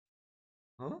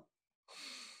Huh?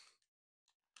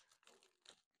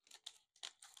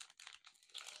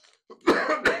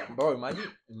 Bro,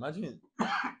 imagine.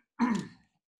 That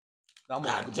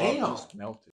God damn. just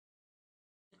melted.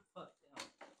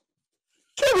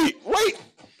 Kimmy, wait.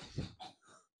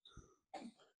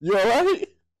 You alright?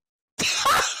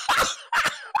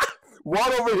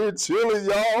 Walt over here chilling,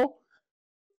 y'all.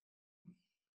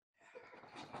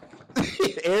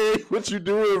 Eric, what you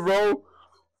doing, bro?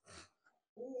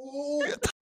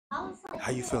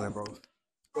 How you feeling, bro?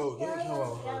 Bro, get your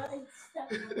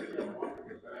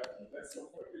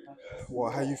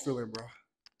Walt, how you feeling, bro?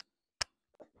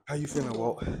 How you feeling,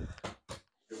 Walt?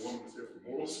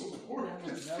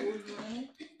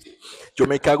 Yo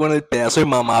me cago en el pedazo de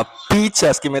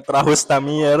mamapichas que me trajo esta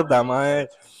mierda, mae.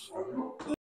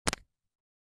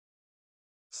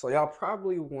 So y'all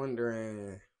probably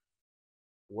wondering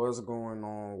what's going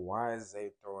on. Why is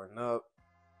they throwing up?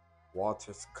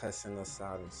 Walter's cussing us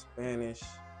out in Spanish.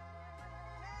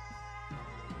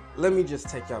 Let me just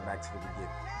take y'all back to the beginning.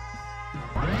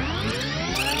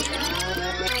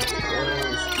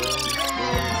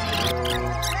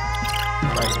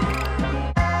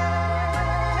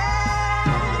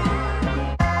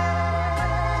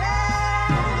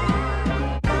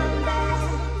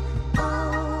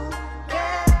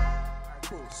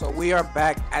 So we are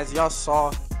back. As y'all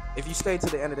saw, if you stayed to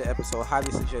the end of the episode,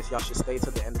 highly suggest y'all should stay to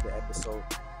the end of the episode.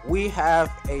 We have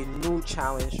a new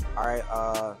challenge, all right,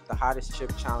 the hottest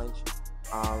chip challenge,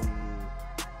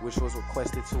 which was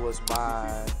requested to us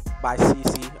by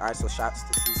CC. All right, so shouts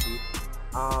to CC.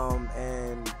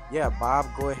 And yeah, Bob,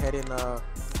 go ahead and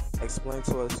explain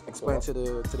to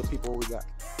the people what we got.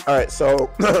 All right, so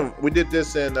we did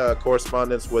this in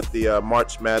correspondence with the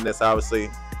March Madness. Obviously,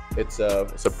 it's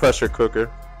a pressure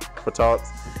cooker for talks.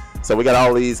 So we got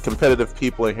all these competitive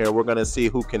people in here. We're gonna see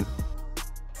who can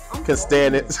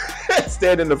stand it,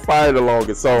 stand in the fire the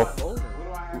longest. So,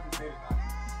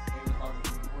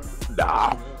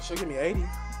 nah, she'll give me 80.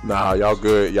 Nah, y'all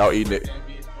good. Y'all eating it.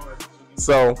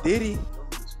 So, Diddy.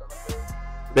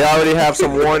 They already have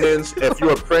some warnings. If you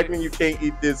are pregnant, you can't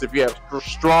eat this. If you have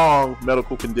strong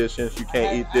medical conditions, you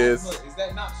can't eat this. Is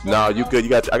that not No, you good.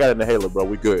 I got an inhaler, bro.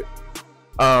 We good.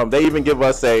 They even give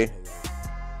us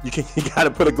you got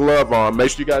to put a glove on. Make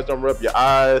sure you guys don't rub your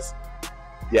eyes,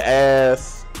 your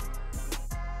ass,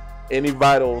 any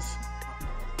vitals.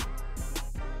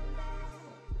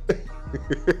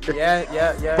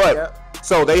 Yeah.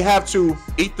 So they have to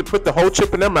put the whole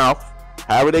chip in their mouth.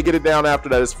 However they get it down after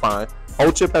that is fine.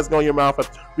 Whole chip has to go in your mouth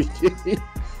at the beginning.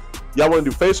 Y'all want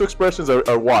to do facial expressions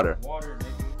or water? Water,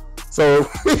 nigga. So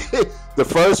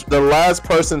the last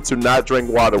person to not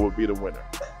drink water will be the winner.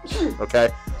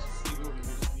 Okay.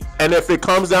 And if it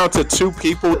comes down to two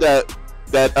people that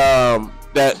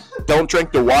don't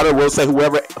drink the water, we'll say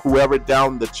whoever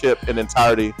downed the chip in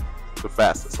entirety the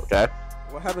fastest. Okay.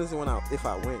 What happens if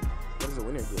I win? What does the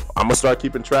winner get? I'm gonna start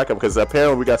keeping track of because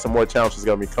apparently we got some more challenges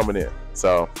gonna be coming in.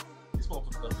 So,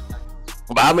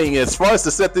 but I mean, as far as to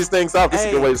set these things off, this is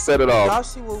a good way to set it off. Y'all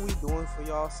see what we doing for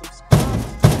y'all? Subscribe,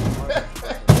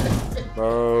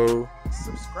 bro.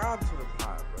 Subscribe to the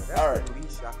pod, bro. That's all right. The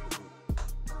least y'all can do.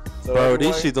 So bro,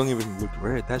 this shit don't even look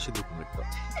red. That shit looking like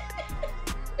that.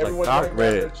 Everyone like got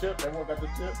their chip. Everyone got the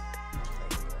chip.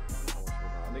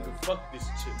 Nigga, fuck this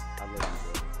chip. I love you,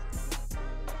 bro.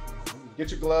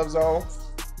 Get your gloves on,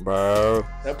 bro.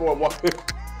 That boy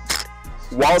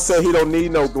Walt said he don't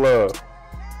need no glove.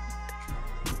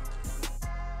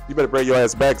 You better bring your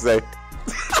ass back, Zay.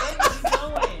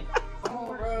 Come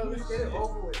on, bro. Let's get it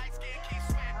over with.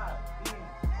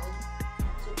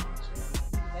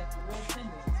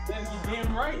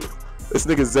 Damn right. This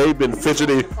nigga Zay been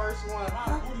fidgety.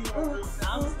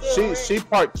 She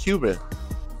part Cuban.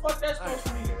 Fuck that's supposed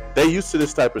to mean. They used to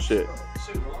this type of shit.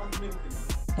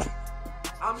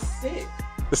 I'm sick.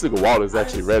 This nigga Walt is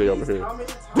actually ready over here.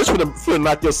 This would have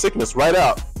knock your sickness right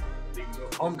out.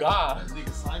 Oh God, nigga,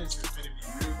 sinus is gonna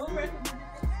be real good.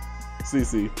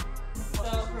 CC. So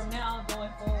from now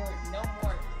going forward, no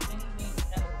more anything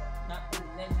else, not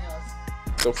putting nothing else.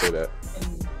 Don't say that. And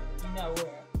you know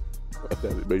where.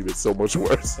 That made it so much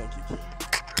worse. Thank you.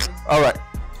 All right.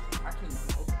 I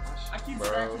keep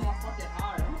scratching my fucking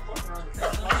eye. I'm fucking around the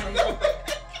table.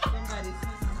 Somebody's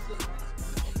listening to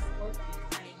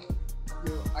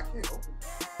Yo, I can't open it.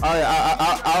 All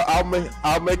right.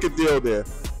 I'll make a deal there,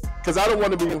 cause I don't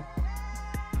want to be.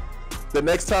 The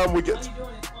next time we get.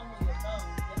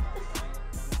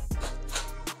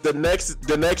 The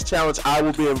next challenge I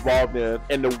will be involved in,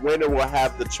 and the winner will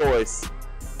have the choice.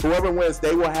 Whoever wins,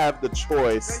 they will have the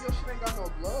choice. Man, your shit ain't got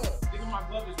no glove. Nigga, my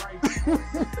glove is right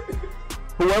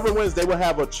here. Whoever wins, they will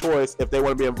have a choice if they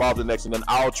want to be involved in the next one. Then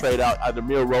I'll trade out. The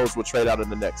Meal Rose will trade out in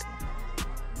the next one.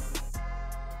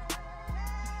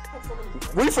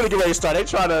 We finna get ready to start. They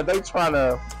trying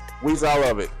to weasel all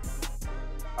of it.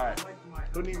 All right.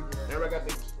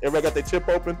 Everybody got their chip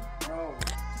open? No.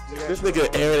 This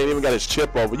nigga Aaron ain't even got his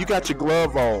chip open. You got your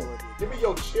glove on. Give me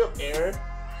your chip, Aaron.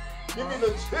 Give me the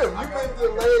chip. You been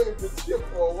delaying the chip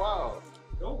for a while.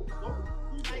 Don't.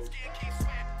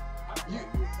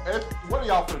 What are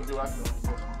y'all finna do? I know.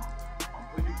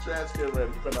 When you trash get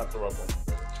ready, you better not throw up on me.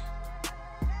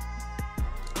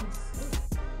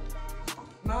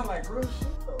 Not like real shit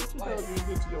though. What you Like, gotta do to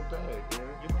get to your bag,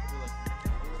 Aaron?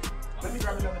 let me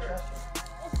grab another trash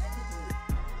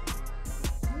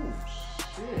can. Ooh,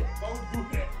 shit. Don't do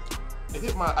that. It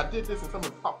hit my. I did this and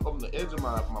something popped on the edge of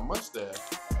my mustache.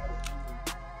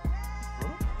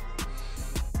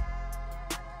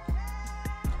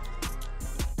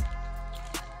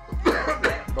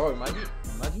 Bro, imagine.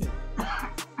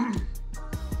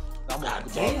 God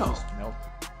damn. All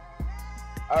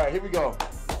right, here we go.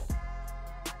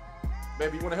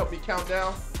 Baby, you want to help me count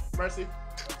down, Mercy?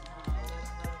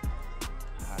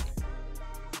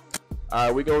 All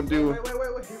right, we gonna do.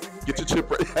 Wait. Get your chip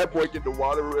ready. That boy get the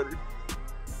water ready.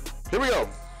 Here we go.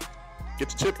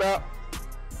 Get your chip out.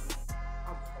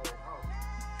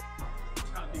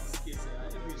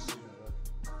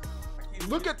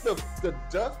 Look at the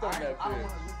dust on that I don't bitch.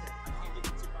 want to look at it. I can't get the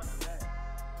tip out the bag.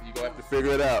 You gonna have to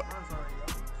figure it out. Mine's already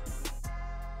up.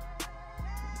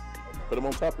 Put them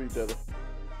on top of each other.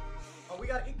 Oh, we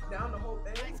gotta eat down the whole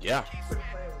thing? Yeah. Quit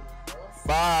playing with me, bro.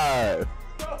 5,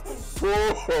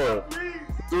 4,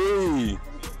 3,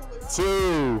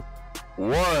 2,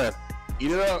 1.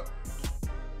 Eat it up.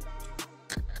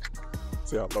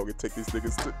 See how long it take these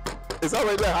niggas to. It's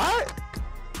already that hot?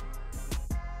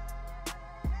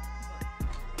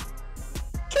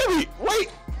 Kimmy, wait.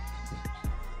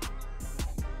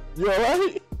 You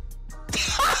alright?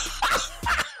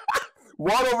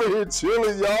 Watt over here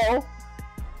chilling, y'all.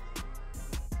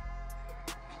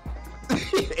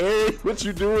 Eric, what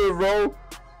you doing, bro?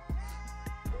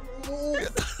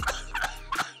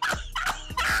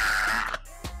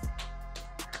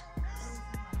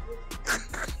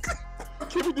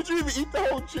 Kimmy, did you even eat the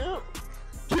whole chip?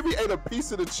 Kimmy ate a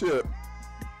piece of the chip.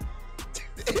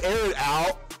 Aaron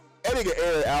out. That nigga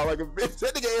Aaron out like a bitch.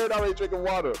 That nigga Aaron already drinking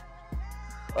water.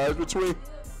 It's between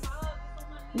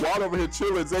Watt over here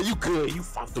chilling. Say, you good. You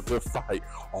fought the good fight.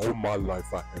 All my life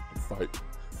I had to fight.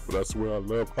 But I swear I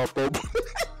love Papa.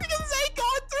 Niggas ain't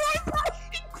going through it, bro.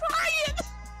 He crying.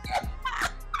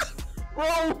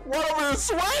 Bro, Watt over here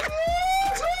sweating.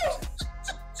 God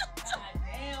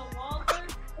damn, Walter.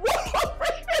 Watt over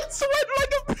here sweating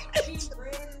like a bitch. She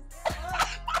red as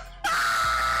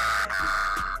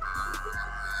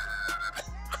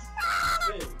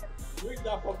Hey, drink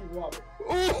that fucking water.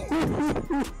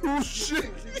 Oh shit.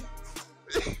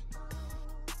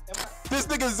 This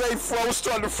nigga Zay Fro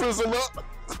starting to frizzle up.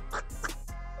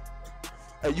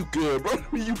 Hey, you good, bro?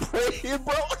 You praying,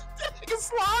 bro? That nigga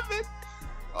slobbing.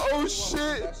 Oh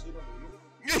shit.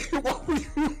 What were you?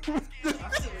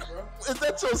 Is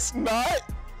that your snot?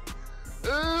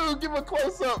 Ooh, give a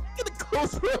close up. Get a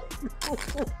close up.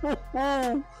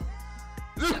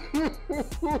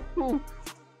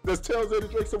 Let's tell Zay to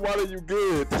drink some water. You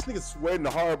good? This nigga sweating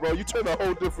hard, bro. You turn a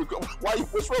whole different. Why?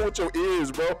 What's wrong with your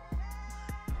ears, bro?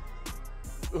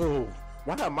 Oh,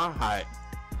 why am I hot?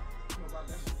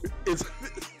 It's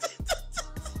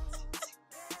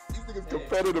these niggas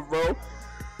competitive, bro.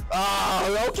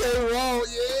 Ah, okay, bro.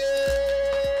 Yeah.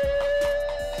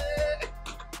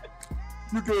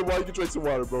 You good? Why you can drink some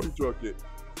water, bro? He drunk it.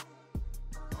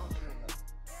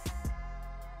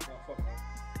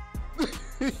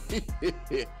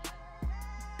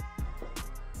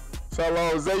 So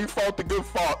long, Zay, you fought the good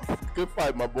fight. Good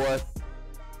fight, my boy.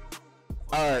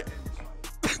 All right.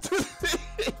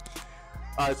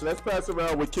 All right, so let's pass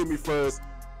around with Kimmy first.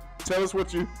 Tell us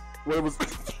what it was.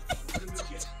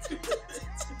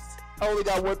 I only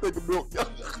got one thing of milk.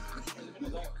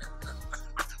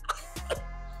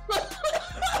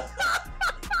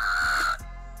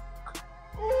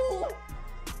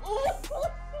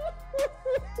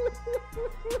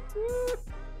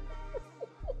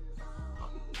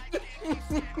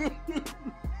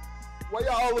 Why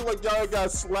y'all all look like y'all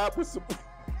got slapped with some?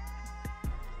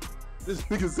 This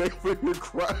nigga's over here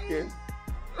crying.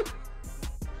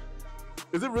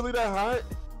 Is it really that hot?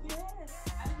 yes.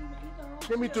 I didn't even eat the whole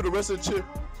Kimmy chip. threw the rest of the chip.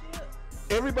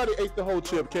 Everybody ate the whole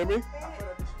chip, Kimmy.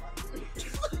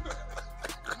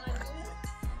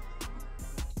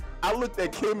 I looked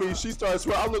at Kimmy, she started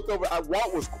sweating. I looked over,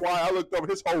 Walt was quiet. I looked over,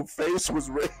 his whole face was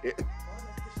red.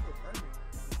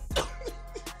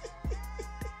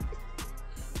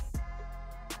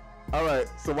 All right.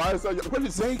 So why is that? Where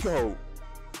did Zay go?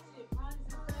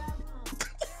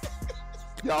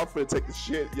 Y'all finna take the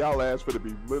shit. Y'all ass finna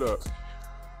be lit up.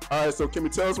 All right. So can you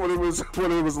tell us what it was?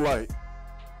 What it was like?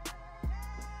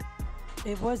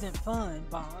 It wasn't fun,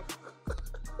 Bob. I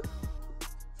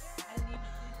need to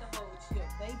get the whole chip.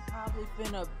 They probably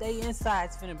finna. They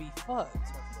insides finna be fucked.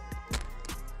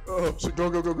 Oh shit! Go.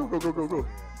 I got one.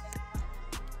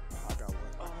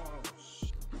 Oh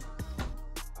shit.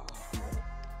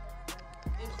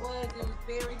 It was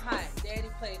very hot. Daddy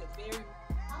played a very.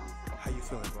 How you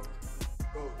feeling, bro?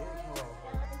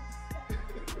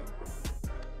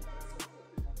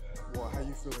 Walt, how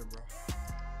you feeling, bro?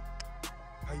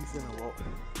 How you feeling, Walt?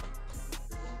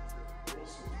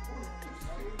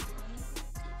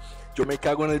 Yo me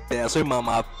cago en el pedazo de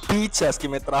mamapichas que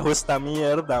me trajo esta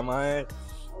mierda, mae.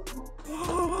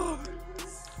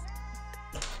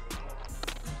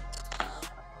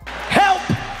 Help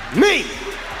me,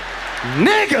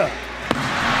 nigga!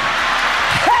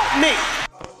 Help me!